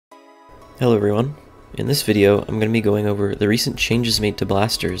Hello everyone. In this video, I'm going to be going over the recent changes made to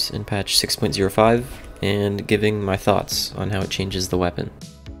blasters in patch 6.05 and giving my thoughts on how it changes the weapon.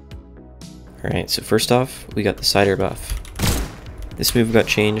 Alright, so first off, we got the cider buff. This move got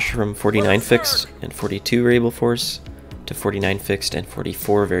changed from 49 fixed and 42 variable force to 49 fixed and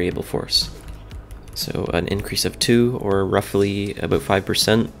 44 variable force. So an increase of 2 or roughly about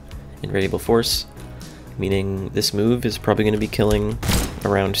 5% in variable force, meaning this move is probably going to be killing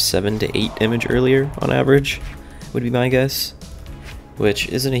around 7 to 8 damage earlier on average, would be my guess, which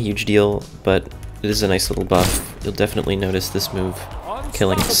isn't a huge deal, but it is a nice little buff. You'll definitely notice this move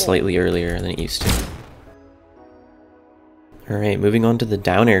killing slightly earlier than it used to. Alright, moving on to the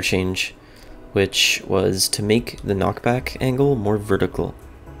down air change, which was to make the knockback angle more vertical,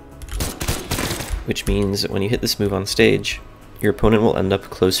 which means when you hit this move on stage, your opponent will end up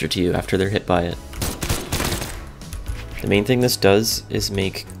closer to you after they're hit by it. The main thing this does is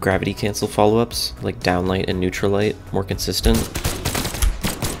make gravity cancel follow-ups, like downlight and neutral light, more consistent,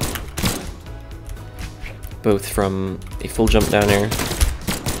 both from a full jump down air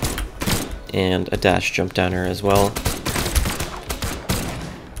and a dash jump down air as well.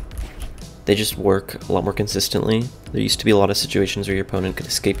 They just work a lot more consistently. There used to be a lot of situations where your opponent could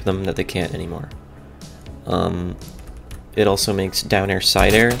escape them that they can't anymore. It also makes down air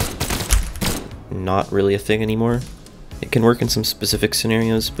side air not really a thing anymore. It can work in some specific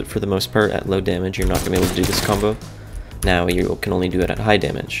scenarios, but for the most part, at low damage, you're not going to be able to do this combo. Now you can only do it at high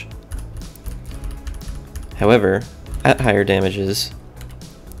damage. However, at higher damages,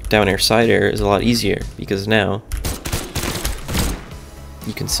 down air side air is a lot easier, because now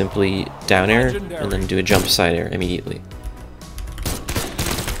you can simply down air and then do a jump side air immediately.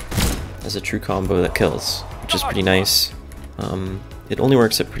 As a true combo that kills, which is pretty nice. It only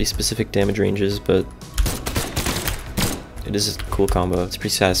works at pretty specific damage ranges, but it is a cool combo. It's pretty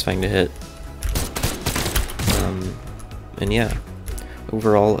satisfying to hit. And yeah,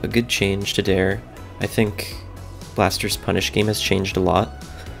 overall a good change to Dare. I think Blaster's punish game has changed a lot,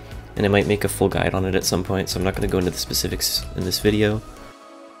 and I might make a full guide on it at some point, so I'm not going to go into the specifics in this video.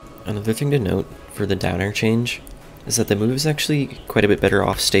 Another thing to note for the down air change is that the move is actually quite a bit better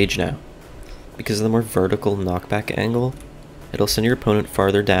off stage now. Because of the more vertical knockback angle, it'll send your opponent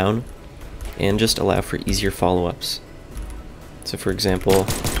farther down and just allow for easier follow-ups. So for example,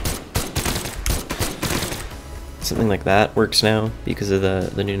 something like that works now because of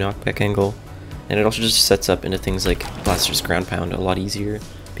the new knockback angle, and it also just sets up into things like Blaster's ground pound a lot easier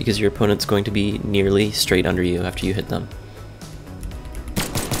because your opponent's going to be nearly straight under you after you hit them.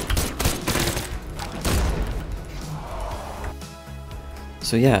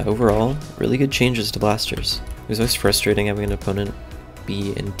 So yeah, overall, really good changes to Blasters. It was always frustrating having an opponent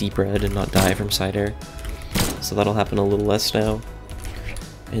be in deep red and not die from side air. So that'll happen a little less now.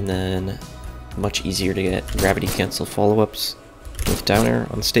 And then much easier to get gravity cancel follow-ups with down air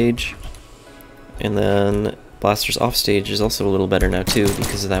on stage. And then Blaster's off stage is also a little better now too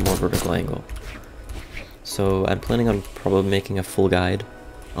because of that more vertical angle. So I'm planning on probably making a full guide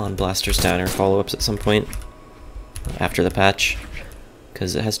on Blaster's down air follow-ups at some point after the patch,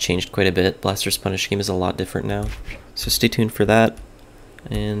 because it has changed quite a bit. Blaster's punish game is a lot different now. So stay tuned for that.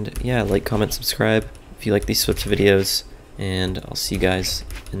 And yeah, like, comment, subscribe if you like these sorts of videos, and I'll see you guys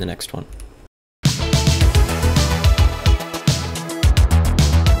in the next one.